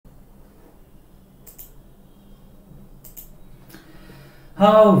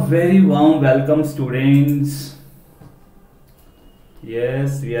Very warm welcome, students.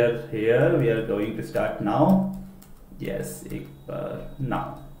 Yes, we are here. We are going to start now. Yes,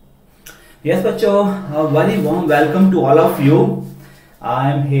 now. Yes, बच्चों, a very warm welcome to all of you.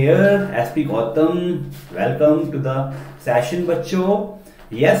 I am here, SP Gautam. Welcome to the session, बच्चों.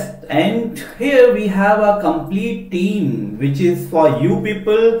 Yes, and here we have a complete team which is for you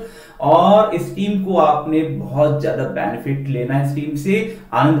people. और इस team को आपने बहुत ज्यादा benefit लेना है इस टीम से।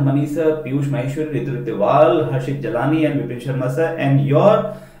 आनंद money sir, Piyush Maheshwari, Ritu रितेवाल, Harshit जलानी and Vipin Sharma sir and your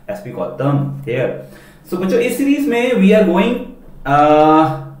SP Gautam here. सो बच्चों, इस सीरीज में we are going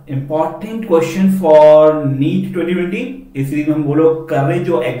important question for NEET 2020। इस सीरीज में हम वो लोग कर रहे हैं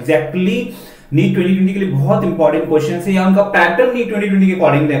जो एग्जैक्टली नीट 2020 के लिए बहुत इंपॉर्टेंट क्वेश्चन है या उनका पैटर्न नीट 2020 के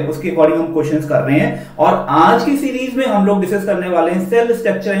अकॉर्डिंग है, उसके अकॉर्डिंग हम क्वेश्चंस कर रहे हैं। और आज की सीरीज में हम लोग डिस्कस करने वाले हैं cell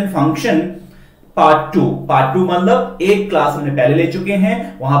structure and function part 2। Part 2 मतलब एक क्लास हमने पहले ले चुके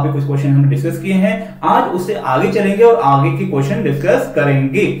हैं, वहां पे कुछ क्वेश्चन हमने डिस्कस किए हैं। आज उससे आगे चलेंगे और आगे के क्वेश्चन डिस्कस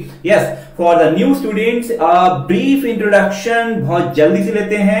करेंगे। Yes, for the new students brief introduction बहुत जल्दी से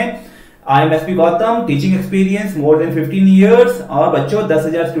लेते हैं। I am SP Gautam, teaching experience more than 15 years. और बच्चों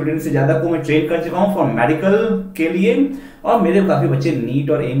 10,000 स्टूडेंट से ज्यादा को मैं ट्रेन कर चुका हूं फॉर मेडिकल के लिए, और मेरे काफी बच्चे नीट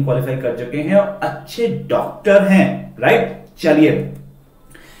और एम क्वालिफाई कर चुके हैं और अच्छे डॉक्टर हैं। राइट, चलिए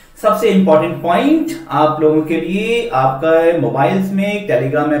सबसे इंपॉर्टेंट पॉइंट आप लोगों के लिए, आपका मोबाइल्स में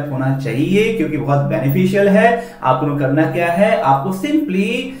टेलीग्राम ऐप होना चाहिए क्योंकि बहुत बेनिफिशियल है। आपको करना क्या है, आपको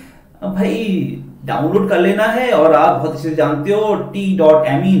सिंपली भाई डाउनलोड कर लेना है और आप बहुत अच्छे से जानते हो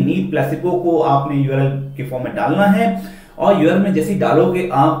t.me नीट प्लेसिबो को आपने यूआरएल के फॉर्म में डालना है। और यूआरएल में जैसे डालोगे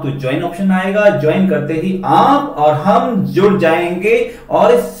आप तो ज्वाइन ऑप्शन आएगा, ज्वाइन करते ही आप और हम जुड़ जाएंगे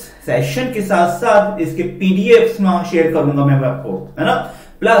और इस सेशन के साथ साथ इसके पीडीएफ्स में शेयर करूंगा मैं आपको, है ना।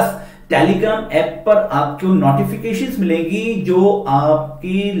 प्लस टेलीग्राम ऐप पर आपको नोटिफिकेशंस मिलेंगी जो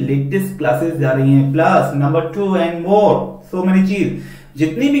आपकी लेटेस्ट क्लासेस जा रही हैं। Plus number 2 and more so many चीज,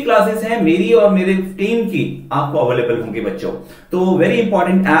 जितनी भी क्लासेस हैं मेरी और मेरे टीम की आपको अवेलेबल होंगे बच्चों। तो very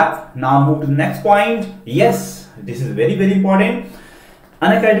important app. Now move to next point. Yes, this is very very important.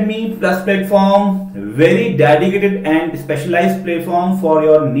 Unacademy Plus platform, very dedicated and specialized platform for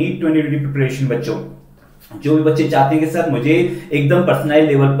your NEET 2020 preparation बच्चों। जो भी बच्चे चाहते हैं कि सर मुझे एकदम पर्सनलाइज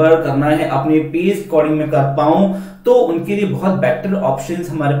लेवल पर करना है, अपने पेस अकॉर्डिंग में कर पाऊं, तो उनके लिए बहुत बेटर ऑप्शंस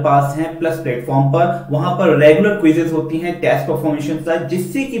हमारे पास हैं प्लस प्लेटफॉर्म पर। वहां पर रेगुलर क्विजेस होती हैं, टेस्ट परफॉर्मेशन,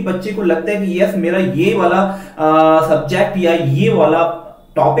 जिससे कि बच्चे को लगता है कि यस मेरा ये वाला सब्जेक्ट या ये वाला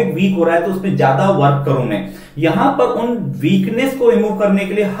टॉपिक वीक हो रहा है तो उसमें ज्यादा वर्क करूं मैं। यहां पर उन वीकनेस को रिमूव करने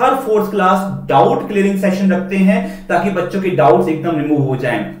के लिए हर fourth class doubt clearing session रखते हैं ताकि बच्चों के डाउट्स एकदम रिमूव हो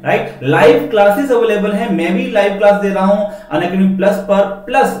जाएं। राइट, लाइव क्लासेस अवेलेबल हैं, मैं भी लाइव क्लास दे रहा हूं अनअकैडमी प्लस पर।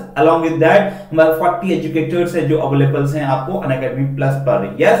 प्लस अलॉन्ग विद दैट हमारे 40 एजुकेटर्स हैं जो अवेलेबल हैं आपको अनअकैडमी प्लस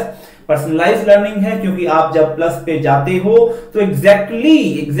पर। यस, पर्सनलाइज लर्निंग है क्योंकि आप जब प्लस पे जाते हो तो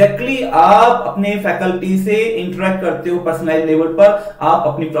एग्जैक्टली आप अपने फैकल्टी से इंटरेक्ट करते हो पर्सनलाइज लेवल पर। आप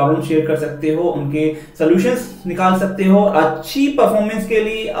अपनी प्रॉब्लम शेयर कर सकते हो, उनके सॉल्यूशंस निकाल सकते हो। अच्छी परफॉर्मेंस के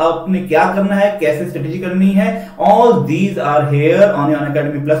लिए आपने क्या करना है, कैसे स्ट्रेटेजी करनी है, all these are here on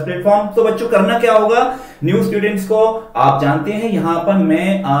Unacademy plus platform. तो बच्चों करना क्या होगा, न्यू स्टूडेंट्स को आप जानते हैं यहां पर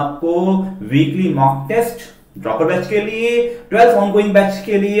मैं आपको weekly mock test dropper batch के लिए, 12th ऑनगोइंग बैच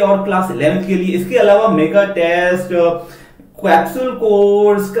के लिए और क्लास 11th के लिए, इसके अलावा mega test, capsule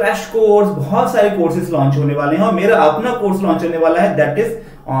course, crash course, बहुत सारे कोर्सेज लॉन्च होने वाले हैं और मेरा अपना कोर्स लॉन्च होने वाला है that is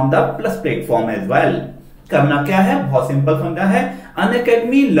on the plus platform as well. करना क्या है, बहुत सिंपल फंडा है।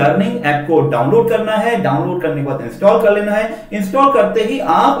 अनअकैडमी लर्निंग ऐप को डाउनलोड करना है, डाउनलोड करने के बाद इंस्टॉल कर लेना है। इंस्टॉल करते ही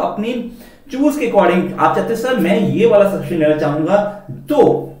आप अपनी चूज के अकॉर्डिंग, आप चाहते सर मैं ये वाला सब्जेक्ट लेना चाहूंगा,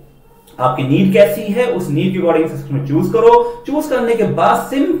 तो आपकी नीड कैसी है उस नीड के अकॉर्डिंग सिस्टम चूज करो। चूज करने के बाद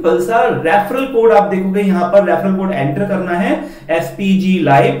सिंपल सा रेफरल कोड आप देखोगे यहां पर, रेफरल कोड एंटर करना है SPG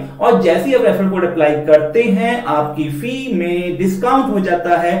लाइव, और जैसे ही आप रेफरल कोड अप्लाई करते हैं आपकी फी में डिस्काउंट हो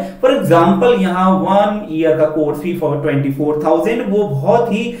जाता है। फॉर एग्जांपल यहां 1 ईयर का कोर्स फी फॉर 24,000 वो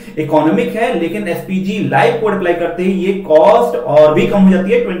बहुत ही इकोनॉमिक है, लेकिन SPG लाइव कोड अप्लाई करते ही ये कॉस्ट और भी कम हो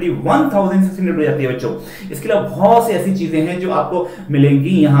जाती है, 21,600 हो जाती है बच्चों। इसके अलावा बहुत सी ऐसी चीजें हैं जो आपको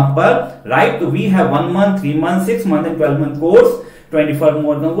मिलेंगी यहां पर। राइट, तो we have 1 month, 3 month, 6 month and 12 month course, 24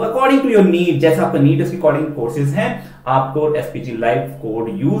 month according to your need, जैसा आपका नीड उसके अकॉर्डिंग कोर्सेज हैं। आपको SPG लाइव कोड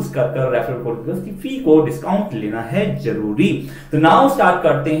यूज कर रेफरल कोड की फी को डिस्काउंट लेना है जरूरी। तो नाउ स्टार्ट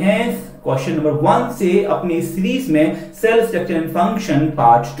करते हैं क्वेश्चन नंबर 1 से अपनी सीरीज में cell structure and function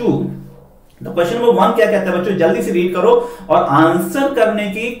part 2। तो क्वेश्चन नंबर 1 क्या कहता है बच्चों, जल्दी से रीड करो और आंसर करने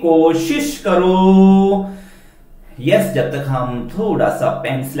की कोशिश करो। यस, जब तक हम थोड़ा सा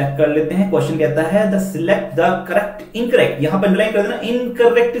पेन सिलेक्ट कर लेते हैं, क्वेश्चन कहता है the select the correct incorrect, यहां पर अंडरलाइन कर देना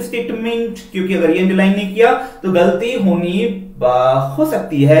इनकरेक्ट स्टेटमेंट, क्योंकि अगर ये अंडरलाइन नहीं किया तो गलती होनी हो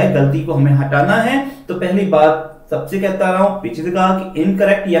सकती है, गलती को हमें हटाना है। तो पहली बात सबसे कहता रहा हूं, पीछे से कहा कि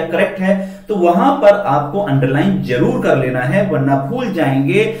इनकरेक्ट या करेक्ट है तो वहां पर आपको अंडरलाइन जरूर कर लेना है, वरना भूल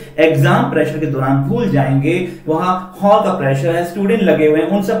जाएंगे, एग्जाम प्रेशर के दौरान भूल जाएंगे। वहां हॉल का प्रेशर है, स्टूडेंट लगे हुए हैं,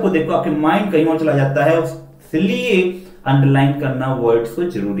 उन सबको देखो आपके माइंड कहीं और चला जाता है, इसलिए अंडरलाइन करना वर्ड्स को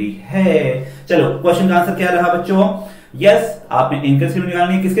जरूरी है। चलो क्वेश्चन का आंसर क्या रहा बच्चों? यस, आपने इनकरेक्ट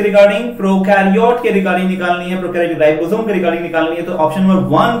निकालनी है, किसके रिगार्डिंग? प्रोकैरियोट के रिगार्डिंग निकालनी है, प्रोकैरियोट राइबोसोम के रिगार्डिंग निकालनी है। तो ऑप्शन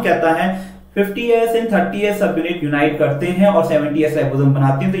नंबर 1 कहता है 50s एंड 30s सब यूनिट यूनाइट करते हैं और 70s राइबोसोम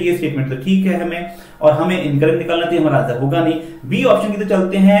बनाते हैं, तो ये स्टेटमेंट तो ठीक है हमें, और हमें इनकरेक्ट निकालना चाहिए, हमारा आंसर होगा नहीं। बी ऑप्शन की तो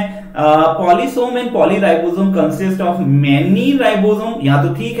चलते हैं, polysome and polyribosome consist of many ribosome, यहां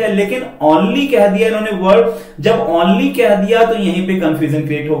तो ठीक है, लेकिन ओनली कह दिया इन्होंने वर्ड, जब ओनली कह दिया तो यहीं पे कंफ्यूजन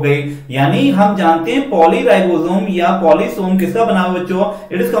क्रिएट हो गई। यानी हम जानते हैं पॉलीराइबोसोम या पॉलीसोम किसका बना हुआ बच्चों?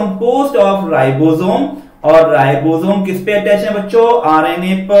 It is composed of ribosome, और राइबोसोम किस पे अटैच है बच्चों?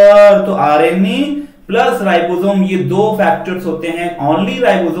 आरएनए पर। तो आरएनए प्लस राइबोसोम ये दो फैक्टर्स होते हैं, ओनली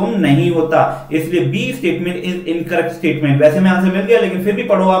राइबोसोम नहीं होता, इसलिए B statement is incorrect statement. वैसे में आंसर मिल गया, लेकिन फिर भी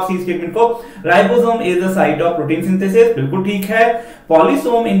पढ़ो आप सी स्टेटमेंट को। Ribosome is the site of protein synthesis, बिल्कुल ठीक है।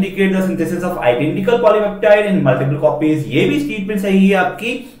 Polysome indicate the synthesis of identical polypeptide in multiple copies, ये भी स्टेटमेंट सही है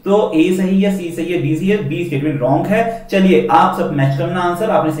आपकी। तो ए सही है, सी सही है, डी सही है, बी स्टेटमेंट रॉन्ग है। चलिए आप सब मैच करना आंसर,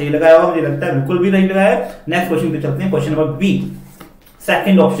 आपने सही लगाया होगा, मुझे लगता है बिल्कुल भी नहीं लगाया। नेक्स्ट क्वेश्चन पे चलते हैं, question number B,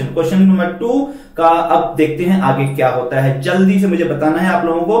 second option. Question number 2 का अब देखते हैं आगे क्या होता है, जल्दी से मुझे बताना है आप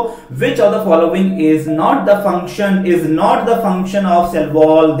लोगों को। Which of the following is not the function of cell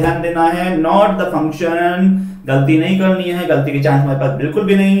wall, ध्यान देना है, नॉट द फंक्शन, गलती नहीं करनी है, गलती के चांस हमारे पास बिल्कुल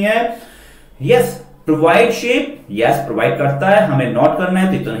भी नहीं है। Yes, provide shape, yes provide करता है, हमें नॉट करना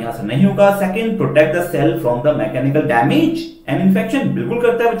है तो यहां से नहीं होगा। Second, protect the cell from the mechanical damage and infection, बिल्कुल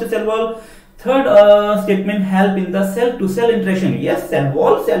करता है बच्चे cell wall. Third statement, help in the cell to cell interaction, yes cell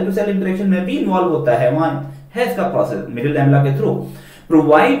wall cell to cell interaction में भी इन्वॉल्व होता है, वहां है इसका प्रोसेस मिडिल लैमेला के through.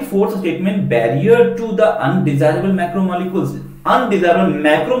 Provide fourth statement, barrier to the undesirable macromolecules, undesirable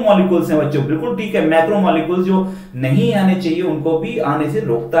macromolecules हैं बच्चों, बिल्कुल ठीक है, मैक्रोमोलिक्यूल्स जो नहीं आने चाहिए उनको भी आने से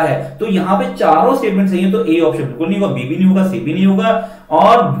रोकता है। तो यहां पे चारों स्टेटमेंट सही है, तो ए ऑप्शन बिल्कुल नहीं होगा, बी भी नहीं होगा, सी भी नहीं होगा,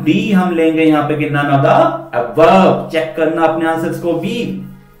 और डी हम लेंगे यहां पे कि none of the above. Check करना अपने आंसर्स को। बी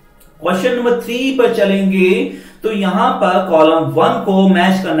क्वेश्चन नंबर 3 पर चलेंगे, तो यहां पर कॉलम 1 को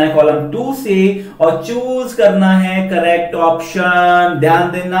मैच करना है कॉलम 2 से और चूज करना है करेक्ट ऑप्शन। ध्यान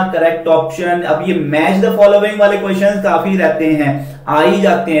देना, करेक्ट ऑप्शन। अब ये मैच द फॉलोइंग वाले क्वेश्चन काफी रहते हैं, आ ही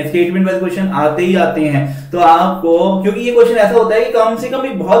जाते हैं, स्टेटमेंट वाइज क्वेश्चन आते ही आते हैं। तो आपको, क्योंकि ये क्वेश्चन ऐसा होता है कि कम से कम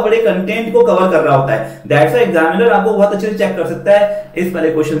एक बहुत बड़े कंटेंट को कवर कर रहा होता है, दैट्स व्हाई एग्जामिनर आपको बहुत अच्छे से चेक कर सकता है इस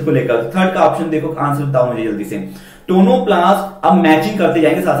वाले क्वेश्चन को लेकर। थर्ड का ऑप्शन देखो, आंसर बताओ मुझे जल्दी से। टोनोप्लास्ट, अब मैचिंग करते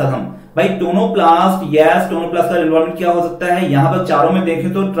जाएंगे साथ साथ हम भाई। टोनोप्लास्ट, यस टोनोप्लास्ट का इन्वॉल्वमेंट क्या हो सकता है? यहां पर चारों में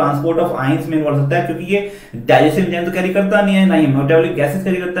देखें तो ट्रांसपोर्ट ऑफ आयंस में इन्वॉल्व सकता है, क्योंकि ये डाइजेस्टिव एंजाइम तो कैरी करता नहीं है, ना ही मेटाबॉलिक गैसेस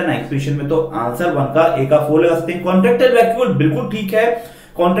कैरी करता है, ना एक्सक्रीशन में। तो आंसर 1 का ए का 4 लगा सकते हैं। कॉन्ट्रैक्टाइल वैक्यूल, बिल्कुल ठीक है,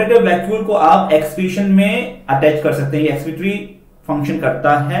 कॉन्ट्रैक्टाइल वैक्यूल को आप एक्सक्रीशन में अटैच कर सकते हैं, ये एक्सक्रीटरी फंक्शन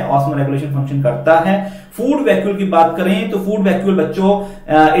करता है, ऑस्मो रेगुलेशन फंक्शन करता है। फूड वैक्यूल की बात करें तो फूड वैक्यूल बच्चों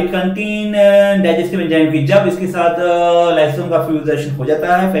इट कंटेन डाइजेस्टिव एंजाइम की, जब इसके साथ लाइसोसोम का फ्यूजन हो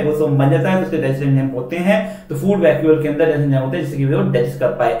जाता है, फेगोसोम बन जाता है, तो उसके डाइजेस्टिव एंजाइम होते हैं। तो फूड वैक्यूल के अंदर डाइजेस्टिव एंजाइम होते हैं जिससे कि वो डाइजेस्ट कर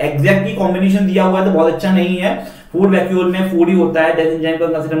पाए। एग्जैक्टली कॉम्बिनेशन दिया हुआ है तो बहुत अच्छा नहीं है, फूड वैक्यूल में फूड ही होता है, डाइजेस्टिव एंजाइम को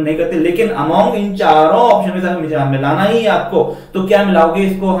कंसीडर नहीं करते, लेकिन अमॉन्ग इन चारों ऑप्शन में मिलाना ही आपको। तो क्या मिलाओगे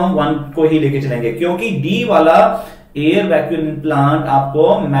इसको? हम 1 को ही लेके चलेंगे, क्योंकि डी वाला एयर वैक्यूम प्लांट आपको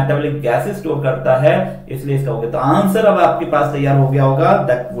मेटाबॉलिक गैसेस स्टोर करता है, इसलिए इसका होगा। तो आंसर अब आपके पास तैयार हो गया होगा,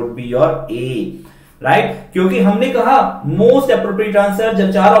 that would be your A, right. क्योंकि हमने कहा मोस्ट एप्रोप्रिएट आंसर,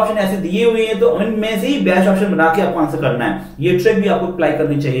 जब 4 ऑप्शन ऐसे दिए हुए हैं तो उनमें से ही बेस्ट ऑप्शन बना के आपको आंसर करना है। ये ट्रिक भी आपको अप्लाई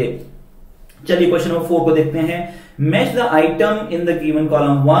करनी चाहिए। चलिए क्वेश्चन नंबर 4 को देखते हैं। Match the item in the given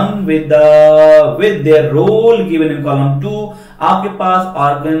column 1 with their role given in column 2। आपके पास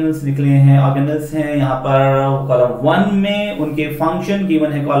ऑर्गन्स निकले हैं, ऑर्गेनल्स हैं यहाँ पर कॉलम 1 में, उनके फंक्शन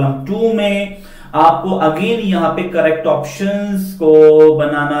गिवन है कॉलम 2 में। आपको अगेन यहाँ पे करेक्ट ऑप्शंस को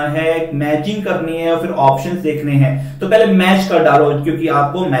बनाना है, मैचिंग करनी है और फिर ऑप्शंस देखने हैं। तो पहले मैच कर डालो, क्योंकि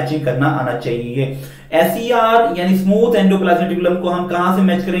आपको मैचिंग करना आना चाहिए। एसईआर यानी स्मूथ एंडोप्लाज्मिक रेटिकुलम को हम कहां से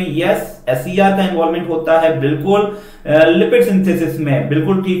मैच करें? यस, एसईआर का इन्वॉल्वमेंट होता है बिल्कुल लिपिड सिंथेसिस में,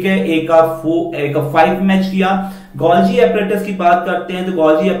 बिल्कुल ठीक है। ए का 5 मैच किया। गोल्जी एपरेटस की बात करते हैं तो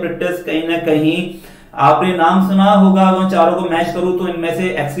गोल्जी एपरेटस कहीं ना कहीं आपने नाम सुना होगा। अगर चारों को मैच करूं तो इनमें से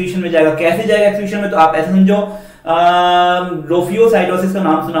एक्सक्रीशन में जाएगा। कैसे जाएगा एक्सक्रीशन में? तो आप ऐसे समझो, रोफियोसाइटोसिस का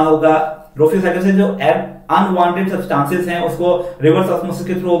नाम सुना होगा। रोफियोसाइटोसिस जो अनवांटेड सब्सटेंसेस हैं उसको रिवर्स ऑस्मोसिस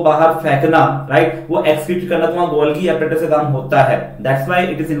के थ्रू बाहर फेंकना, राइट, वो एक्सक्रीट करना तो गोल्गी एपरेटस का काम होता है। That's why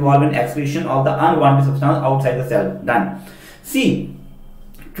it is involve in excretion of the unwanted substance outside the cell. Done. C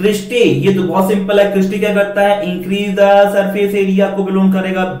Christie, ये तो बहुत सिंपल है। क्रिस्टी क्या करता है? इंक्रीज द सरफेस एरिया को बिलोंग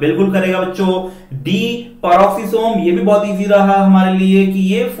करेगा, बिल्कुल करेगा बच्चों। डी पैरोक्सिसोम, ये भी बहुत इजी रहा हमारे लिए कि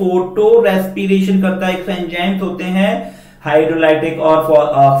ये फोटो रेस्पिरेशन करता है। एंजाइम्स होते हैं हाइड्रोलाइटिक और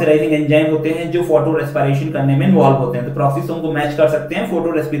ऑक्सीडाइजिंग एंजाइम होते हैं जो फोटो रेस्पिरेशन करने में इन्वॉल्व होते हैं। तो पैरोक्सिसोम को मैच कर सकते हैं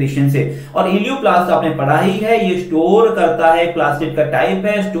फोटो रेस्पिरेशन से। और इलियोप्लास्ट आपने पढ़ा ही है, ये स्टोर करता है, प्लास्टिड का टाइप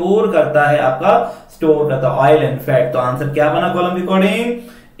है, स्टोर करता है आपका, स्टोर करता है ऑयल एंड फैट। तो आंसर क्या बना कॉलम के अकॉर्डिंग?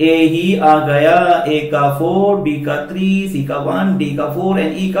 ए ही आ गया। ए का 4, बी का 3, सी का 1, डी का 4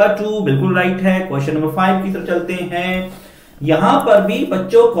 एंड ई का 2 बिल्कुल राइट है। क्वेश्चन नंबर 5 की तरफ चलते हैं। यहां पर भी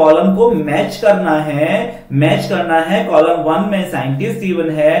बच्चों कॉलम को मैच करना है, मैच करना है। कॉलम 1 में साइंटिस्ट गिवन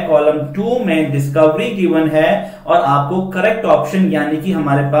है, कॉलम 2 में डिस्कवरी गिवन है, और आपको करेक्ट ऑप्शन यानी कि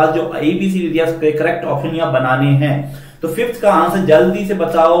हमारे पास जो एबीसी दिया उसके करेक्ट ऑप्शन यहां बनाने हैं। तो फिफ्थ का आंसर जल्दी से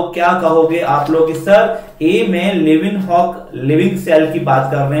बताओ, क्या कहोगे आप लोग? सर ए में लिविंग सेल की बात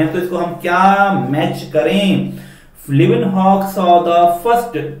कर रहे हैं, तो इसको हम क्या मैच करें? लिविंगहॉक saw the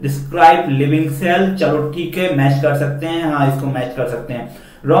first describe living cell. चलो ठीक है, मैच कर सकते हैं, हाँ इसको मैच कर सकते हैं।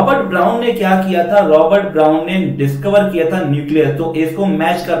 रॉबर्ट ब्राउन ने क्या किया था? रॉबर्ट ब्राउन ने डिस्कवर किया था न्यूक्लियस, तो इसको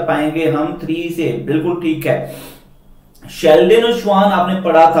मैच कर पाएंगे हम 3 से, बिल्कुल ठीक है। शेल्डन और श्वान आपने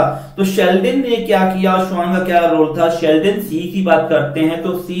पढ़ा था, तो शेल्डन ने क्या किया, श्वान का क्या रोल था? शेल्डन सी की बात करते हैं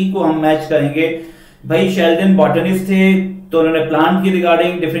तो सी को हम मैच करेंगे। भाई शेल्डन बॉटनिस्ट थे, तो उन्होंने प्लांट की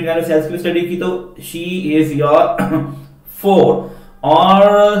regarding different kind of sales की स्टडी की, तो शी इज योर 4।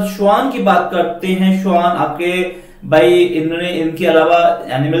 और श्वान की बात करते हैं, श्वान आपके भाई इन्होंने इनके अलावा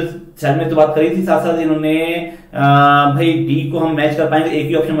एनिमल सेल में तो बात करी थी, साथ साथ इन्होंने भाई डी को हम मैच कर पाएंगे। एक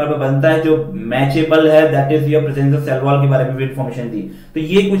ही ऑप्शन हमारे पास बनता है जो मैचेबल है, that is your presence of cell wall के बारे में भी इंफॉर्मेशन दी। तो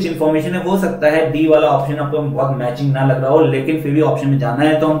ये कुछ इंफॉर्मेशन है, हो सकता है डी वाला ऑप्शन आपको बहुत मैचिंग ना लग रहा हो, लेकिन फिर भी ऑप्शन में जाना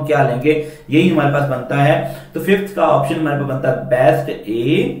है तो हम क्या लेंगे, यही हमारे पास बनता है। तो फिफ्थ का ऑप्शन हमारे पास बनता है बेस्ट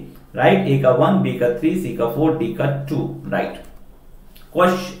ए, राइट। ए का 1, बी का 3, सी का 4, डी का 2, राइट।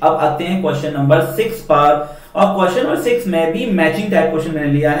 अब आते हैं क्वेश्चन नंबर 6 पर, और क्वेश्चन नंबर 6 में भी मैचिंग टाइप क्वेश्चन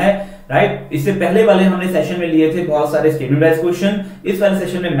मैंने लिया है, राइट। इससे पहले वाले हमने सेशन में लिए थे बहुत सारे स्टेटमेंट वाइज क्वेश्चन, इस वाले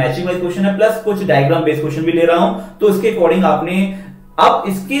सेशन में मैचिंग वाइज क्वेश्चन है, प्लस कुछ डायग्राम बेस्ड क्वेश्चन भी ले रहा हूं। तो इसके अकॉर्डिंग आपने अब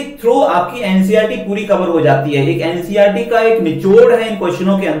इसके थ्रू आपकी एनसीईआरटी पूरी कवर हो जाती है। एक एनसीईआरटी का एक निचोड़ है इन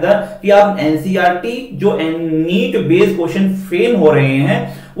क्वेश्चनों के अंदर कि आप एनसीईआरटी जो नीट बेस्ड क्वेश्चन फ्रेम हो रहे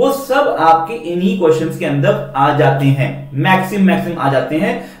हैं वो सब आपके इन्हीं क्वेश्चंस के अंदर आ जाते हैं, मैक्सिमम आ जाते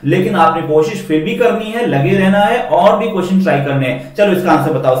हैं। लेकिन आपने कोशिश फिर भी करनी है, लगे रहना है और भी क्वेश्चन ट्राई करने हैं। चलो इसका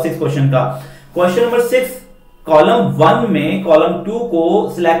आंसर बताओ 6 क्वेश्चन का। क्वेश्चन नंबर 6 कॉलम 1 में कॉलम 2 को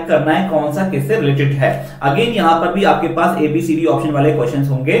सिलेक्ट करना है, कौन सा किससे रिलेटेड है। अगेन यहां पर भी आपके पास एबीसीडी ऑप्शन वाले क्वेश्चंस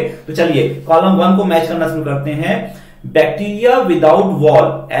होंगे। तो चलिए कॉलम 1 को मैच करना शुरू करते हैं। बैक्टीरिया विदाउट वॉल,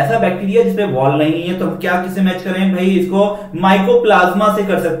 ऐसा बैक्टीरिया जिसपे वॉल नहीं है, तो हम क्या किसे मैच करें भाई? इसको माइकोप्लाज्मा से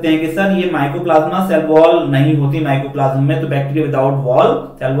कर सकते हैं कि सर ये माइकोप्लाज्मा सेल वॉल नहीं होती माइकोप्लाज्मा में, तो bacteria without wall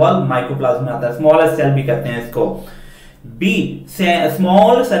cell wall mycoplasma आता है, स्मॉलेस्ट सेल भी कहते हैं इसको। B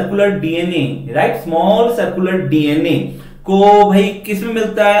small circular DNA, right. Small circular DNA को भाई किस में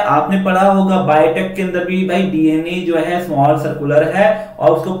मिलता है? आपने पढ़ा होगा बायोटेक के अंदर भी, भाई डीएनए जो है स्मॉल सर्कुलर है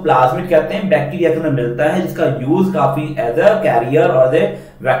और उसको प्लाज्मिड कहते हैं, बैक्टीरिया के अंदर मिलता है, जिसका यूज काफी एज अ कैरियर और ए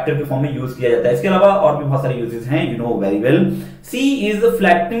वेक्टर के फॉर्म में यूज किया जाता है। इसके अलावा और भी बहुत सारे यूजेस हैं, you know very well. C is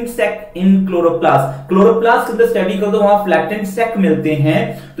फ्लैक्टेंट sec in chloroplast. Chloroplast के अंदर स्टडी कर दो, वहां फ्लैक्टेंट सेक मिलते हैं।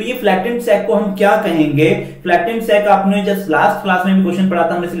 तो ये फ्लैक्टेंट सेक को हम क्या कहेंगे? फ्लैक्टेंट सेक आपने जस्ट लास्ट क्लास में भी क्वेश्चन पढ़ा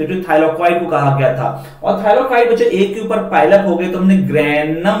था, हमने रिलेटेड थाइलाकोइड को कहा गया था। और थाइलाकोइड बच्चे एक के ऊपर पाइलअप हो गए तो हमने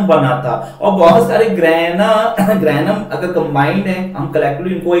ग्रेनम बना था। और बहुत सारे ग्रेनम अगर कंबाइंड है, हम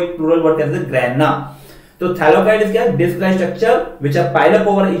कलेक्टिवली इनको एक प्लूरल वर्ड कहते हैं ग्रेना। तो थाइलाकोइड इज क्या? Disc structure which are pile up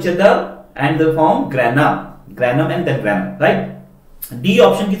over each other and the form granum and then granum, right. D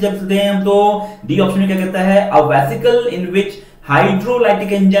option की जब चलते हैं हम, तो डी ऑप्शन में क्या कहता है? अ वेसिकल इन विच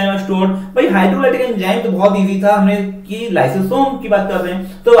हाइड्रोलाइटिक एंजाइम स्टोर्ड। भाई हाइड्रोलाइटिक एंजाइम तो बहुत इजी था, हमने की लाइसोसोम की बात कर रहे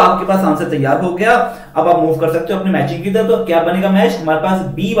हैं, तो आपके पास आंसर तैयार हो गया। अब आप मूव कर सकते हो अपने मैचिंग की तरफ। तो क्या बनेगा मैच? हमारे पास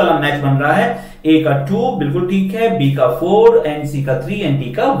बी वाला मैच बन रहा है। ए का 2 बिल्कुल ठीक है, बी का 4 एंड सी का 3 एंड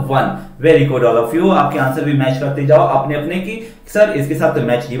डी का 1। Very good all of you. आपके आंसर भी मैच करते जाओ अपने अपने की, सर इसके साथ तो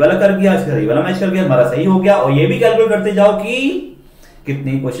मैच ये वाला कर गया, इसके साथ ये वाला मैच कर गया, हमारा सही हो गया। और ये भी कैलकुलेट करते जाओ कि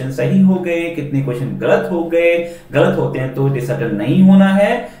कितने क्वेश्चन सही हो गए, कितने क्वेश्चन गलत हो गए। गलत होते हैं तो डिसर्टन नहीं होना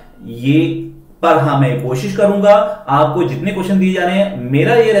है, ये पर हाँ मैं कोशिश करूंगा आपको जितने क्वेश्चन दिए जा रहे हैं,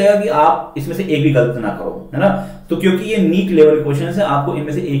 मेरा ये रहेगा कि आप इसमें से एक भी गलत ना करो, है ना। तो क्योंकि ये नीट लेवल के क्वेश्चन है, आपको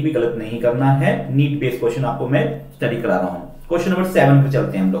इनमें से एक भी गलत नहीं करना है। नीट बेस्ड क्वेश्चन आपको मैं स्टडी करा रहा हूं। क्वेश्चन नंबर 7 पे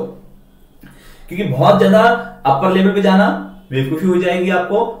चलते हैं हम लोग, क्योंकि बहुत ज्यादा अपर लेवल पे जाना बेवकूफी हो जाएगी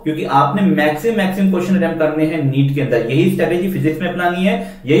आपको, क्योंकि आपने मैक्सिमम क्वेश्चन अटेम्प्ट करने हैं नीट के अंदर। यही स्ट्रेटेजी फिजिक्स में अपनानी है,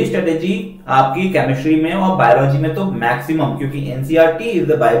 यही स्ट्रेटेजी आपकी केमिस्ट्री में और बायोलॉजी में तो मैक्सिमम, क्योंकि NCERT is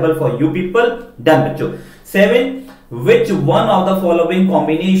the Bible for you people. Done बच्चों। 7 Which one of the following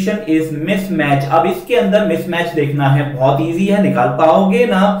combination is mismatch? अब इसके अंदर मिसमैच देखना है, बहुत इजी है, निकाल पाओगे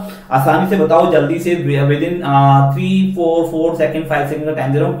ना, आसानी से बताओ जल्दी से, विद इन 3 4 सेकंड 5 सेकंड का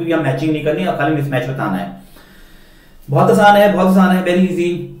टाइम दे रहा हूं, क्योंकि हम मैचिंग नहीं करनी, खाली मिसमैच बताना है। बहुत आसान है, वेरी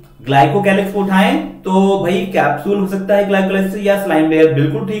इजी। ग्लाइकोकैलिक्स को उठाएं तो भाई कैप्सूल हो सकता है ग्लाइकोलाइसिस या स्लाइम लेयर,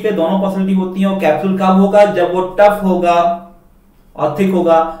 बिल्कुल ठीक है, दोनों पॉसिबिलिटी होती है। और कैप्सूल कब होगा? जब वो टफ होगा और थिक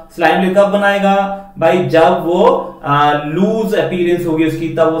होगा। स्लाइम लेयर कब बनाएगा भाई? जब वो लूज अपीयरेंस होगी उसकी,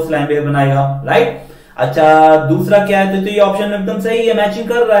 तब वो स्लाइम लेयर बनाएगा, राइट। अच्छा, दूसरा क्या है? तो ये ऑप्शन एकदम सही है, मैचिंग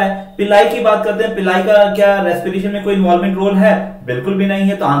कर रहा है। पिलाई की बात करते हैं, पिलाई का क्या रेस्पिरेशन में कोई इन्वॉल्वमेंट रोल है? बिल्कुल भी नहीं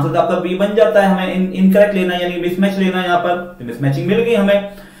है, तो आंसर तो आपका बी बन जाता है। हमें इनकरेक्ट लेना है, यानी मिसमैच लेना है, यहाँ पर तो मिसमैचिंग मिल गई हमें।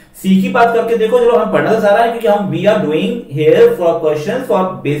 सी की बात करके देखो, चलो हम पढ़ना तो सारा है, क्योंकि हम we are doing here for questions for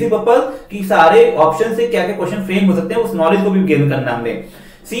basic purpose, कि सारे ऑप्शन से क्या क्या क्वेश्चन फ्रेम हो सकते हैं, उस नॉलेज को भी गेन करना हमने।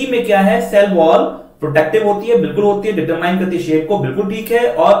 सी में क्या है? सेल वॉल प्रोटेक्टिव होती है, बिल्कुल होती है, डिटरमाइन करती है शेप को, बिल्कुल ठीक है,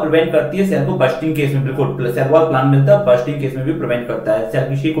 और प्रिवेंट करती है सेल को बस्टिंग केस में, बिल्कुल सेल वॉल प्लान मिलता है, बस्टिंग केस में भी प्रिवेंट करता है, सेल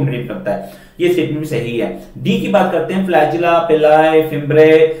की शेप को मेंटेन करता है। ये स्टेटमेंट भी सही है। डी की बात करते हैं, फ्लैजिला, पिलाई,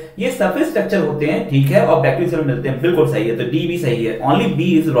 फिम्ब्रे, ये सरफेस स्ट्रक्चर होते हैं, ठीक है, और बैक्टीरियल सेल मिलते हैं, बिल्कुल सही है, तो डी भी सही है, only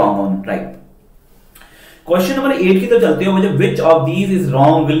B is wrong on, right. Question number 8 की तरफ चलते हो, which of these is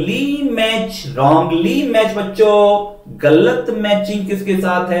wrongly match बच्चों, गलत मैचिंग किसके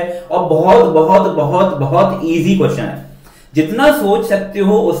साथ है? और बहुत बहुत बहुत बहुत इजी क्वेश्चन है, जितना सोच सकते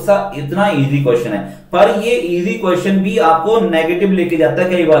हो उसका इतना इजी क्वेश्चन है, पर ये इजी क्वेश्चन भी आपको नेगेटिव लेके जाता है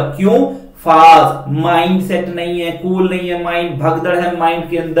कई बार। क्यों? फास्ट माइंड सेट नहीं है, कूल नहीं है माइंड, भगदड़ है माइंड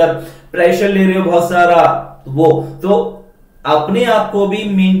के अंदर, प्रेशर ले रहे हो बहुत सारा, वो तो अपने आप को भी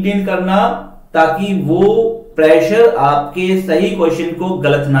मेंटेन करना, ताकि वो प्रेशर आपके सही क्वेश्चन को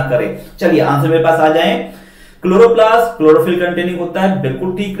गलत ना करे। चलिए आंसर मेरे पास आ जाए। क्लोरोप्लास्ट क्लोरोफिल कंटेनिंग होता है,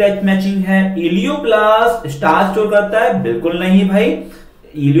 बिल्कुल ठीक मैचिंग है। इलियोप्लास्ट स्टार्च स्टोर करता है, बिल्कुल नहीं भाई।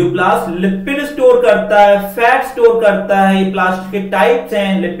 इलियोप्लास्ट लिपिड स्टोर करता है, फैट स्टोर करता है, ये प्लास्ट के टाइप्स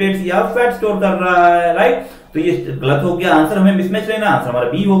हैं, लिपिड्स या फैट स्टोर कर रहा है, राइट। तो ये गलत हो गया, आंसर हमें मिसमैच लेना, आंसर हमारा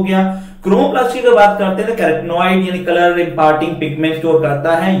बी हो गया। क्रोमोप्लास्ट की बात करते हैं, कैरोटिनॉइड यानी कलर इंपार्टिंग पिगमेंट स्टोर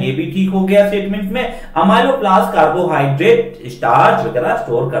करता है, ये भी ठीक हो गया स्टेटमेंट में। अमाइलोप्लास्ट कार्बोहाइड्रेट स्टार्च वगैरह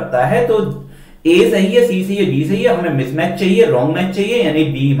स्टोर करता है, तो ए सही है, सी सही है, डी सही है, हमें मिसमैच चाहिए, रॉन्ग मैच चाहिए, यानी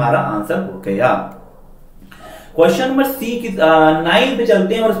बी हमारा आंसर हो गया। क्वेश्चन नंबर सी की 9 पे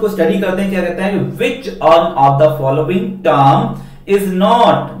चलते हैं और इसको स्टडी करते हैं। क्या कहता है? Which on off the following term is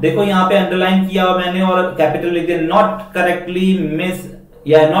not, देखो यहां पे अंडरलाइन किया मैंने और कैपिटल लिख दिया, नॉट करेक्टली मिस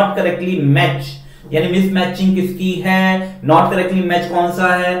या नॉट करेक्टली मैच, यानी मिसमैचिंग किसकी है, नॉट करेक्टली मैच कौन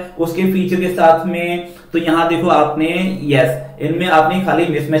सा है उसके फीचर के साथ में। तो यहां देखो आपने, यस, इनमें आपने खाली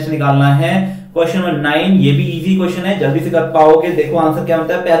मिसमैच निकालना है। क्वेश्चन नंबर 9 ये भी इजी क्वेश्चन है, जल्दी से कर पाओगे। देखो आंसर क्या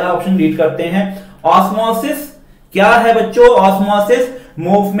होता है, पहला ऑप्शन रीड करते हैं। ऑस्मोसिस क्या है बच्चों? Osmosis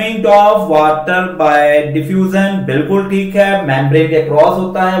movement of water bye diffusion, बिल्कुल ठीक है, मेम्ब्रेन के अक्रॉस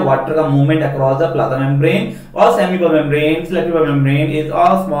होता है वाटर का movement across the plasma membrane और सेमीबल membrane, selective membrane is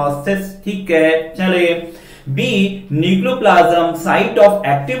osmosis, ठीक है। चलिए B, nucleoplasm site of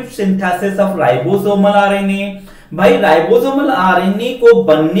active synthesis of ribosomal RNA, भाई राइबोसोमल आरएनए को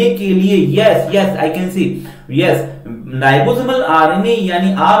बनने के लिए, yes I can see, yes, ribosomal RNA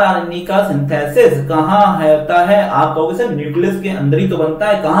यानी आरआरएनए का सिंथेसिस कहां होता है? आप कहोगे सर न्यूक्लियस के अंदर ही तो बनता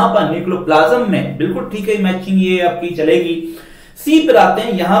है, कहां पर? न्यूक्लियोप्लाज्म में, बिल्कुल ठीक है, मैचिंग ये आपकी चलेगी। सी पर आते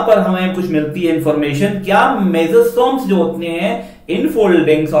हैं, यहां पर हमें कुछ मिलती है इंफॉर्मेशन। क्या मेसोसोम्स जो होते हैं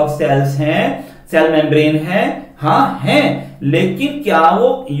इनफोल्डिंग्स ऑफ सेल्स हैं, सेल मेम्ब्रेन है, हाँ है, लेकिन क्या वो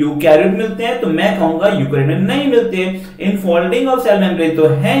यूकैरियोट मिलते हैं? तो मैं कहूंगा यूकैरियोट में नहीं मिलते। इनफोल्डिंग ऑफ सेल मेम्ब्रेन तो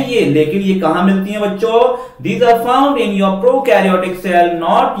है ये, लेकिन ये कहां मिलती हैं बच्चों? These are found in your prokaryotic cell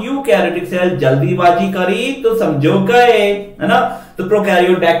not eukaryotic cell. जल्दीबाजी करी तो समझो गए, है ना। तो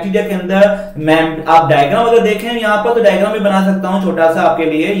प्रोकैरियोट बैक्टीरिया के अंदर आप डायग्राम अगर देखें यहां पर, तो डायग्राम भी बना सकता हूं छोटा सा आपके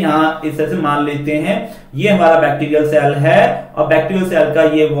लिए। यहां इस तरह से मान लेते हैं ये हमारा बैक्टीरियल सेल है और बैक्टीरियल सेल का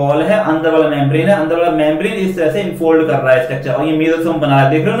ये वॉल है, अंदर वाला मेम्ब्रेन है, अंदर वाला मेम्ब्रेन इस तरह से इनफोल्ड कर रहा है स्ट्रक्चर, और ये मेसोसोम बना रहा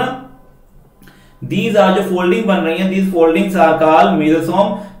है, देख रहे हो ना। दीज आर जो फोल्डिंग बन रही है, these foldings are called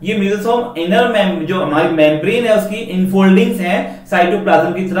mesosome. ये मेसोसोम इनर जो हमारी मेम्ब्रेन है उसकी इनफोल्डिंग्स हैं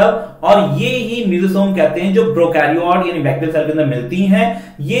साइटोप्लाज्म की तरफ, और ये ही मेसोसोम कहते हैं जो प्रोकैरियोट यानी बैक्टीरियल सेल के अंदर मिलती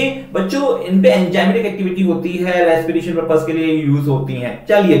हैं। ये बच्चों इन पे एंजाइमेटिक एक्टिविटी होती है, रेस्पिरेशन पर्पस के लिए यूज होती हैं।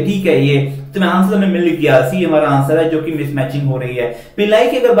 चलिए ठीक है, ये तो आंसर हमें मिल गया, सी हमारा आंसर है, जो कि मिसमैचिंग हो रही है। पिलाई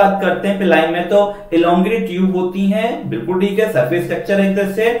की अगर बात करते हैं, पिलाई में तो इलोंगेटेड ट्यूब होती है, बिल्कुल ठीक है, सरफेस स्ट्रक्चर है एक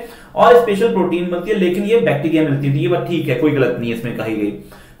तरह से, और स्पेशल प्रोटीन बनती है, लेकिन ये बैक्टीरिया मिलती थी, ये बात ठीक है, कोई गलत नहीं है इसमें कही गई।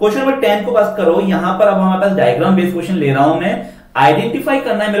 क्वेश्चन नंबर 10 को पास करो। यहां पर अब हमारे पास डायग्राम बेस्ड क्वेश्चन ले रहा हूं मैं। आइडेंटिफाई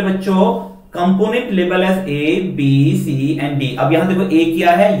करना है मेरे बच्चों component label as A B C and D. अब यहां देखो ए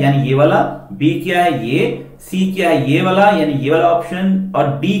क्या है यानी ये वाला, बी क्या है ये, सी क्या है ये वाला यानी ये वाला ऑप्शन,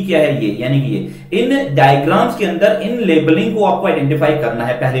 और डी क्या है ये यानी कि ये। इन डायग्राम्स के अंदर इन लेबलिंग को आपको आइडेंटिफाई करना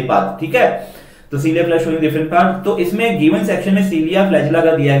है, पहली बात, ठीक है। तो सीलिया फ्लैश शोइंग डिफरेंट पार्ट, तो इसमें गिवन सेक्शन में सीलिया फ्लैजिला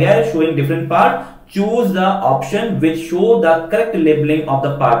का दिया गया है showing different part, choose the option which show the correct labelling of the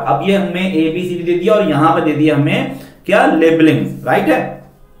part. अब ये हमें ए बी सी डी दे दिया और यहां पर दे दिया हमें क्या, लेबलिंग, राइट है।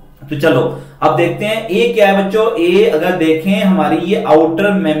 तो चलो अब देखते हैं ए क्या है बच्चों। ए अगर देखें हमारी ये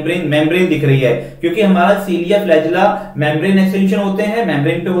आउटर मेम्ब्रेन दिख रही है, क्योंकि हमारा सीलिया फ्लैजिला मेम्ब्रेन एक्सटेंशन होते हैं,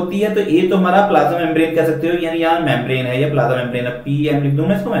 मेम्ब्रेन पे होती है, तो ए तो हमारा प्लाज्मा मेम्ब्रेन कह सकते हो, यानी यहाँ मेम्ब्रेन है या प्लाज्मा मेम्ब्रेन है, पी एम लिख दूं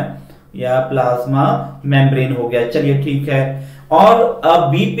मैं इसको मैं, या प्लाज्मा मेम्ब्रेन हो गया। चलिए ठीक है, और अब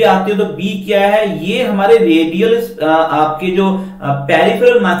बी पे आते हो तो बी क्या है, ये हमारे रेडियल आपके जो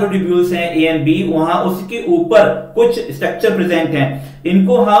पेरिफेरल माइक्रोट्यूब्यूल्स हैं ए एंड बी, वहां उसके ऊपर कुछ स्ट्रक्चर प्रेजेंट हैं।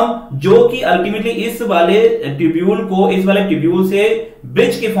 इनको हम जो कि अल्टीमेटली इस वाले ट्यूब्यूल से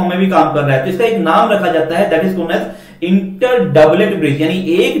ब्रिज के फॉर्म में भी काम कर रहा है, तो इसका एक नाम रखा जाता है, that is known as inter doublet bridge. यानी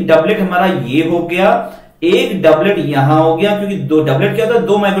एक डबलेट हमारा ये हो गया, एक डबलेट यहां हो गया, क्योंकि दो डबलेट क्या होता है,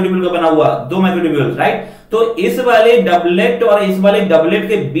 दो माइक्रोट्यूब्यूल का बना हुआ, दो माइक्रोट्यूब्यूल, राइट। तो इस वाले डबलेट और इस वाले डबलेट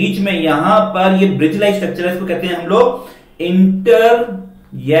के बीच में यहां पर ये ब्रिज लाइक स्ट्रक्चर है, इसको कहते हैं हम लोग inter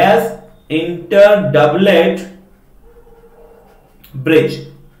doublet bridge,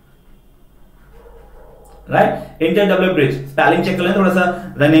 right, inter doublet bridge. Spelling check कर लें, थोड़ा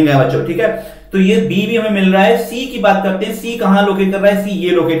सा रनिंग है बच्चों, ठीक है। तो ये बी भी हमें मिल रहा है। सी की बात करते हैं, सी कहां लोकेट कर रहा है, सी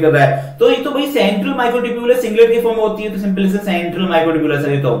ये लोकेट कर रहा है, तो ये तो भाई सेंट्रल माइक्रोट्यूब्यूल है, सिंगलेट की फॉर्म होती है, तो सिंपल से सेंट्रल माइक्रोट्यूब्यूल है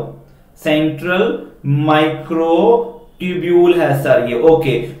सर, ये तो सेंट्रल माइक्रोट्यूब्यूल है सर ये,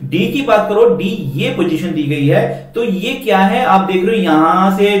 ओके। डी की बात करो, डी ये पोजीशन दी गई है, तो ये क्या है, आप देख रहे हो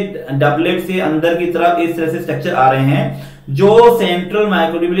यहां से डबलेट से अंदर की तरफ इस तरह से स्ट्रक्चर आ रहे हैं जो सेंट्रल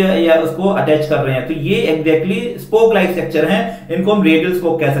माइक्रोट्यूब्यूल या उसको अटैच कर रहे हैं, तो ये एग्जैक्टली स्पोक लाइक स्ट्रक्चर है, इनको हम रेडियल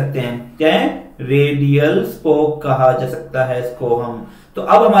स्पोक कह सकते हैं। क्या है, रेडियल स्पोक कहा जा सकता है इसको हम। तो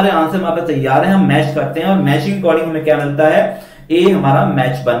अब हमारे आंसर हमारे पास तैयार है, हम मैच करते हैं, और मैचिंग अकॉर्डिंग हमें क्या मिलता है, ए हमारा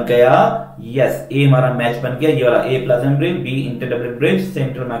मैच बन गया, यस ए हमारा मैच बन गया, ये वाला ए plasma membrane, B inter doublet bridge,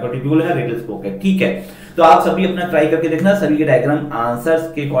 central microtubule है, रेडियल स्पोक है, ठीक है। तो आप सभी अपना ट्राई करके देखना, सभी के डायग्राम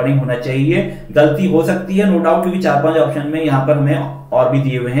आंसर्स के अकॉर्डिंग होना चाहिए। गलती हो सकती है नो डाउट, क्योंकि 4-5 ऑप्शन में यहां पर हमें और भी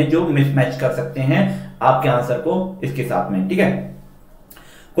दिए हुए हैं जो मिसमैच कर सकते हैं आपके आंसर को इसके साथ में, ठीक है।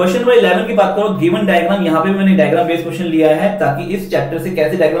 क्वेश्चन नंबर 11 की बात करो, गिवन डायग्राम, यहां पे मैंने डायग्राम बेस्ड क्वेश्चन लिया है ताकि इस चैप्टर से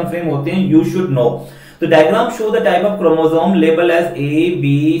कैसे डायग्राम फ्रेम होते हैं यू शुड नो। तो diagram show the type of chromosome label as A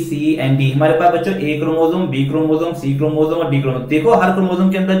B C and D. हमारे पास बच्चों ए क्रोमोसोम, बी क्रोमोसोम, सी क्रोमोसोम और डी क्रोमोसोम। देखो हर क्रोमोसोम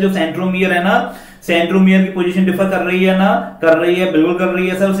के अंदर जो सेंट्रोमियर है ना, सेंट्रोमियर की पोजीशन डिफर कर रही है ना, कर रही है, बिल्कुल कर रही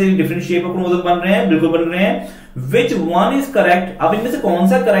है सर, उसे डिफरेंट शेप ऑफ क्रोमोसोम बन रहे हैं, बिल्कुल बन रहे हैं। विच वन इज करेक्ट, अब इनमें से कौन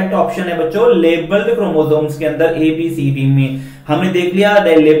सा करेक्ट ऑप्शन है बच्चों, लेबल्ड क्रोमोसोम्स के अंदर ए बी सी डी में। हमने देख लिया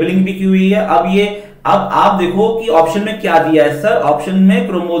लेबलिंग भी की हुई है। अब आप देखो कि ऑप्शन में क्या दिया है सर, ऑप्शन में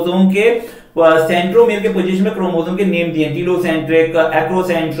क्रोमोसोम के सेंट्रोमियर के पोजीशन में क्रोमोसोम के नेम दिए, टीलोसेंट्रिक,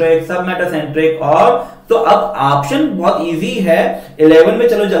 एक्रोसेंट्रिक, सबमेटासेंट्रिक, और तो अब ऑप्शन बहुत इजी है। 11 में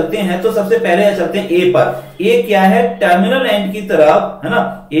चलो चलते हैं, तो सबसे पहले चलते हैं ए पर। ए क्या है, टर्मिनल एंड की तरफ है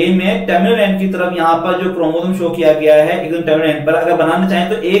ना, ए में टर्मिनल एंड की तरफ यहां पर जो क्रोमोसोम शो किया गया है एकदम टर्मिनल एंड पर। अगर बनाना चाहें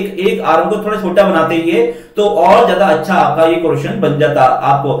तो एक आर्म को थोड़ा छोटा बनाते ही तो और ज्यादा अच्छा आपका ये क्वेश्चन बन जाता।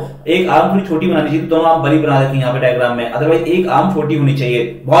 आपको एक आर्म थोड़ी छोटी बनानी चाहिए, दोनों आर्म बड़ी बना रखी यहाँ पे डायग्राम में, अदरवाइज एक आर्म छोटी होनी चाहिए,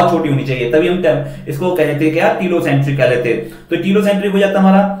 बहुत छोटी होनी चाहिए, तभी हम इसको कहते हैं क्या, टीलोसेंट्रिक कह लेते। तो टीलोसेंट्रिक हो जाता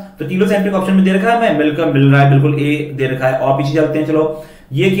हमारा। तो टीलोसेंट्रिक ऑप्शन में दे रखा है, मैं मिल रहा है, बिल्कुल ए दे रखा है। और पीछे चलते हैं, चलो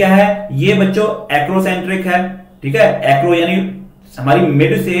ये क्या है, ये बच्चों एक्रोसेंट्रिक है, ठीक है। एक्रो यानी हमारी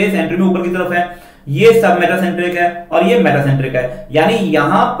मिड से सेंटर में ऊपर की तरफ है, ये सब मेटासेंट्रिक है और ये मेटासेंट्रिक है, यानी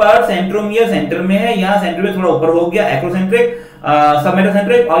यहां पर सेंट्रोमियर सेंटर में है, यहां सेंटर में थोड़ा ऊपर हो गया एक्रोसेंट्रिक, सब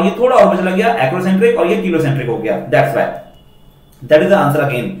मेटासेंट्रिक, और ये थोड़ा और चला गया एक्रोसेंट्रिक, और ये टीलोसेंट्रिक हो गया। That's why that is the answer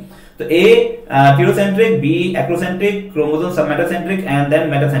again. तो ए फिलोसेंट्रिक, बी एक्रोसेंट्रिक, क्रोमोसोम सब मेटासेंट्रिक एंड देन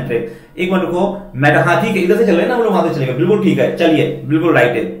मेटासेंट्रिक। एक मिनट रुको, मेटा, हाँ ठीक है, इधर से चल रहे ना हम लोग, वहां से चलेगा, बिल्कुल ठीक है, चलिए बिल्कुल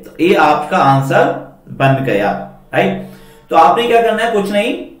राइट है। तो ए आपका आंसर बन गया, राइट। तो आपने क्या करना है, कुछ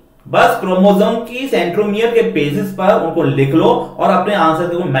नहीं, बस क्रोमोसोम की सेंट्रोमियर के बेसिस पर उनको लिख लो और अपने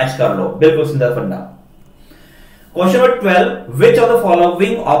आंसर को मैच कर लो, बिल्कुल सिंपल फंडा। Question number 12, which of the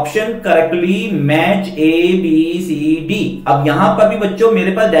following option correctly match A B C D. अब यहां पर भी बच्चों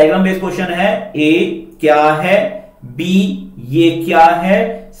मेरे पास डायग्राम बेस्ड क्वेश्चन है। ए क्या है, बी ये क्या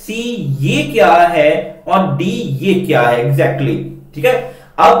है, सी ये क्या है और डी ये क्या है एग्जैक्टली, ठीक है।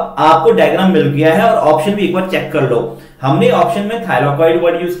 अब आपको डायग्राम मिल गया है और ऑप्शन भी एक बार चेक कर लो। हमने ऑप्शन में थाइलॉकॉइड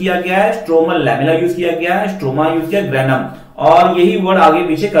वर्ड यूज किया गया है, स्ट्रोमा लैमेला यूज किया गया है, स्ट्रोमा यूज किया, ग्रेनम, और यही वर्ड आगे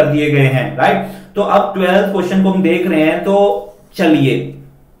पीछे कर दिए गए हैं, राइट। तो अब 12th क्वेश्चन को हम देख रहे हैं, तो चलिए,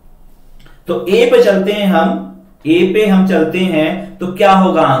 तो ए पे चलते हैं हम, ए पे हम चलते हैं, तो क्या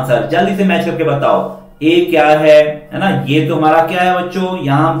होगा आंसर, जल्दी से मैच करके बताओ। ए क्या है ना, ये तो हमारा क्या है बच्चों,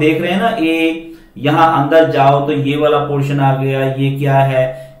 यहां हम देख रहे हैं ना ए, यहां अंदर जाओ तो ये वाला पोर्शन आ गया, ये क्या है,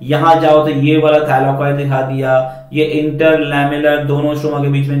 यहां जाओ तो ये वाला थाइलॉकॉइड दिखा दिया, ये इंटरलैमेलर दोनों स्ट्रोमा के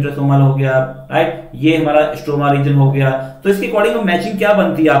बीच में इंटरस्ट्रोमल हो गया, राइट, ये हमारा स्ट्रोमा रीजन हो गया। तो इसके अकॉर्डिंग मैचिंग क्या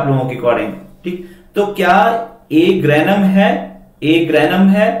बनती है आप लोगों के अकॉर्डिंग, ठीक। तो क्या ए ग्रेनम है, ए ग्रेनम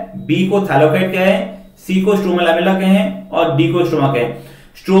है, बी को थाइलॉकॉइड कहें, सी को स्ट्रोमा लैमेला कहें और डी को स्ट्रोमा कहें।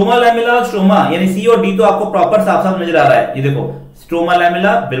 स्ट्रोमा लैमेला स्ट्रोमा यानी सी और डी तो आपको प्रॉपर साफ साफ नजर आ रहा है, ये देखो स्ट्रोमा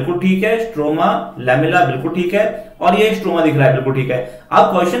लैमेला बिल्कुल ठीक है, स्ट्रोमा लैमेला बिल्कुल ठीक है, और ये स्ट्रोमा दिख रहा है बिल्कुल ठीक है।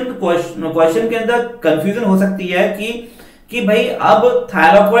 अब क्वेश्चन के अंदर कंफ्यूजन हो सकती है कि भाई अब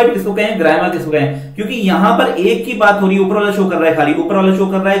थाइलॉकॉइड किसको कहें, ग्राइमा किसको कहें, क्योंकि यहां पर एक की बात हो रही है, ऊपर वाला शो कर रहा है, खाली ऊपर वाला शो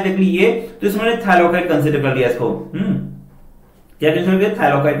कर रहा है, देख लीजिए, तो इसमें थाइलॉकॉइड कंसीडर कर लिया इसको, क्या कंसीडर किया,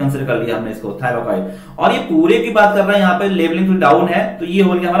 थाइलॉकॉइड कंसीडर कर लिया हमने इसको, थाइलॉकॉइड। और ये पूरे की बात कर रहा है, यहाँ पे लेवलिंग थोड़ी डाउन है, तो ये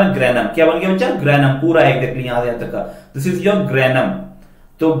हो गया हमारा ग्रेनम। क्या बन गया बच्चा, ग्रेनम, पूरा एग्जैक्टली यहां से तक का, दिस इज योर ग्रेनम।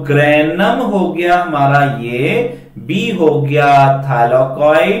 तो ग्रेनम हो गया हमारा ये, बी हो गया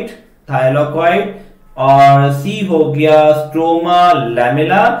थाइलॉकॉइड, थाइलॉकॉइड, और सी हो गया स्ट्रोमा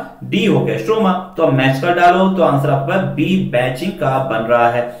लैमेला, डी हो गया स्ट्रोमा। तो अब मैच कर डालो तो आंसर आपका बी मैचिंग का बन रहा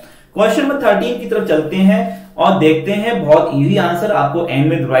है। क्वेश्चन नंबर 13 की तरफ चलते हैं और देखते हैं, बहुत इजी आंसर आपको एंड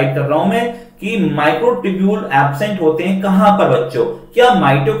में राइट कर रहा हूं मैं, कि माइक्रोट्यूब्यूल एब्सेंट होते हैं कहां पर बच्चों। क्या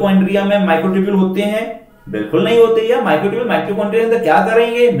माइटोकॉन्ड्रिया में माइक्रोट्यूब्यूल होते हैं, बिल्कुल नहीं होते। या माइक्रोट्यूब्यूल माइटोकॉन्ड्रिया के अंदर क्या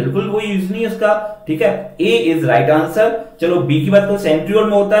करेंगे, बिल्कुल कोई यूज नहीं है उसका, ठीक है। ए इज राइट आंसर। चलो बी की बात करो, सेंट्रियोल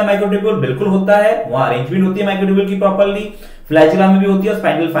में होता है माइक्रोट्यूब्यूल, बिल्कुल होता है, वहां अरेंजमेंट होती है माइक्रोट्यूब्यूल की प्रॉपर्ली, फ्लैजिला में भी होती है,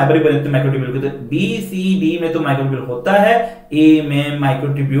 स्पाइनल फाइबर भी बनते हैं माइक्रोट्यूब्यूल के। तो बी सी डी में तो माइक्रोट्यूब्यूल होता है, ए में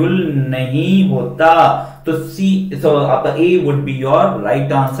माइक्रोट्यूब्यूल नहीं होता। तो सी, सो आपका ए would be your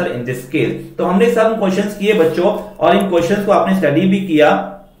right answer in this case. तो हमने सब क्वेश्चंस किए बच्चों, और इन क्वेश्चंस को आपने स्टडी भी किया,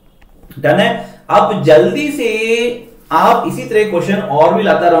 डन है। अब जल्दी से आप इसी तरह क्वेश्चन और भी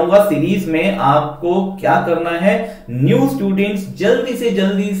लाता रहूंगा सीरीज में। आपको क्या करना है, न्यू स्टूडेंट्स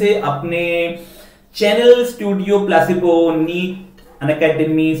जल्दी से अपने channel studio placebo, NEET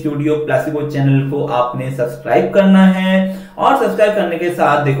Unacademy studio placebo channel को आपने सब्सक्राइब करना है। और सब्सक्राइब करने के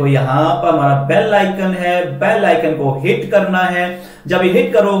साथ देखो यहां पर हमारा बेल आइकन है, बेल आइकन को हिट करना है। जब ये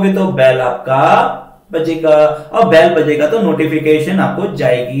हिट करोगे तो बेल आपका बजेगा, और बेल बजेगा तो नोटिफिकेशन आपको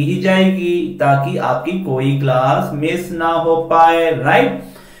जाएगी ही जाएगी, ताकि आपकी कोई क्लास मिस ना हो पाए, राइट।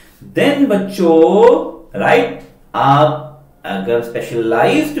 देन बच्चों, राइट, आप अगर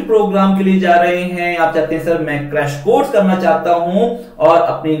स्पेशलाइज्ड प्रोग्राम के लिए जा रहे हैं, आप चाहते हैं सर मैं क्रैश कोर्स करना चाहता हूं और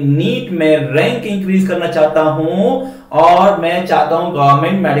अपनी नीट में रैंक इंक्रीज करना चाहता हूं, और मैं चाहता हूं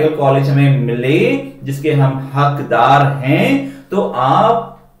गवर्नमेंट मेडिकल कॉलेज हमें मिले जिसके हम हकदार हैं, तो आप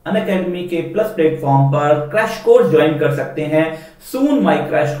अनअकैडमी के प्लस प्लेटफॉर्म पर क्रैश कोर्स ज्वाइन कर सकते हैं। Soon my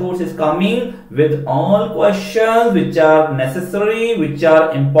crash course is coming with all questions which are necessary, which are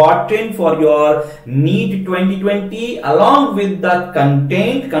important for your NEET 2020 along with the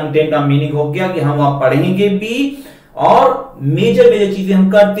content। Content का मीनिंग हो गया कि हम वहां पढ़ेंगे भी और मेजर चीजें हम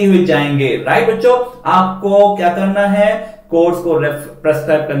करते हुए जाएंगे, राइट बच्चों। आपको क्या करना है, कोर्स को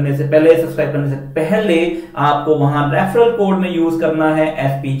सब्सक्राइब करने से पहले आपको वहां रेफरल कोड में यूज करना है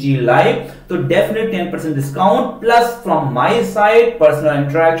FPG Live, तो definite 10% discount plus from my side personal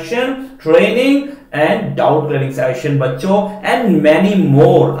interaction, training and doubt clearing session बच्चों, एंड मैनी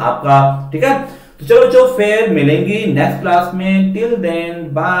मोर आपका, ठीक है। तो चलो बच्चों फिर मिलेंगे नेक्स्ट क्लास में, till then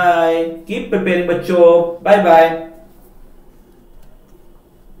bye, keep preparing बच्चों, बाय बाय।